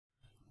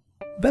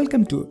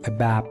Welcome to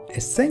ABAP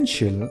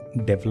Essential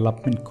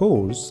Development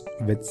course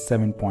with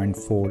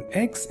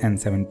 7.4x and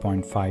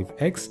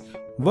 7.5x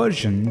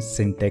version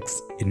syntax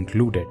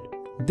included.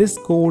 This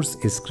course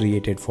is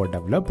created for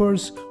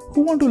developers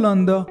who want to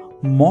learn the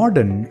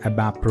modern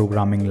ABAP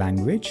programming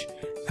language.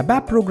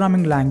 ABAP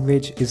programming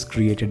language is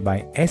created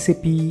by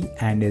SAP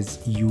and is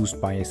used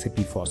by SAP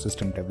for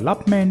system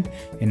development,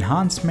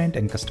 enhancement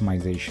and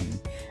customization,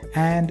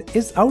 and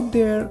is out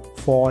there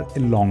for a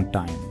long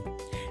time.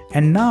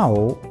 And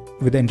now,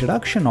 with the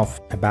introduction of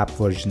ABAP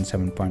version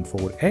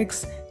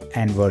 7.4x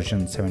and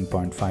version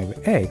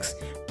 7.5x,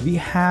 we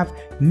have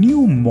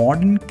new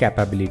modern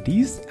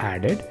capabilities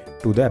added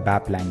to the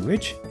ABAP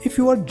language. If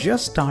you are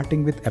just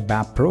starting with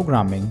ABAP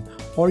programming,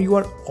 or you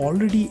are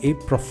already a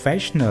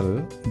professional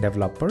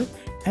developer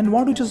and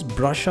want to just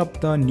brush up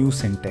the new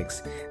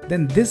syntax,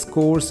 then this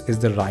course is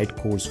the right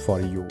course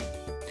for you.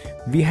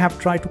 We have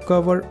tried to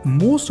cover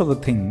most of the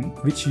things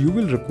which you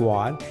will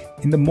require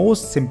in the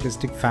most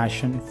simplistic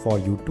fashion for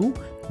you to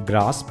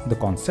grasp the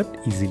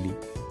concept easily.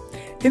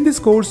 In this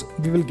course,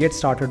 we will get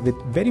started with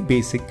very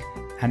basic,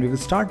 and we will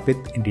start with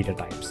data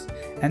types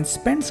and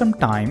spend some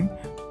time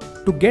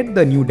to get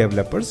the new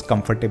developers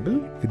comfortable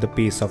with the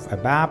pace of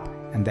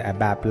ABAP and the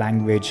ABAP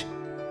language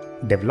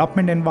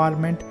development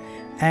environment.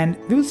 And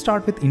we will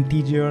start with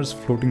integers,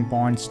 floating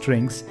points,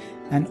 strings,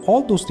 and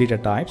all those data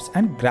types,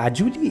 and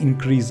gradually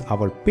increase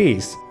our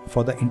pace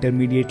for the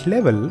intermediate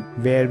level,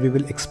 where we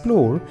will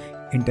explore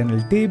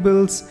internal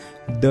tables,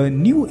 the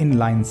new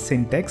inline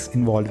syntax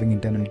involving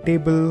internal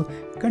table,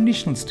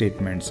 conditional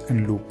statements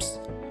and loops.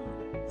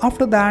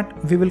 After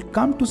that, we will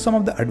come to some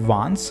of the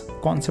advanced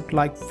concepts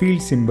like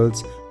field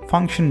symbols,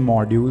 function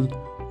module,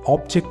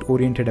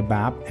 object-oriented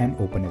ABAP and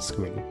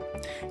OpenSQL.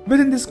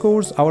 Within this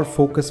course, our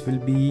focus will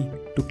be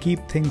to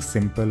keep things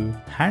simple,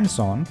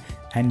 hands-on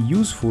and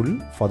useful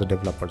for the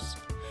developers.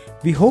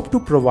 We hope to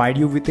provide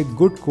you with a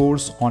good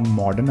course on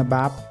modern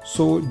ABAP.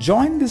 So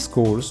join this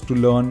course to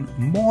learn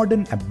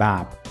modern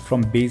ABAP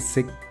from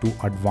basic to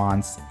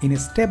advanced in a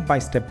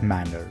step-by-step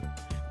manner.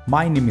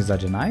 My name is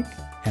Ajay Naik,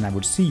 and I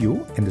would see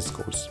you in this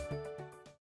course.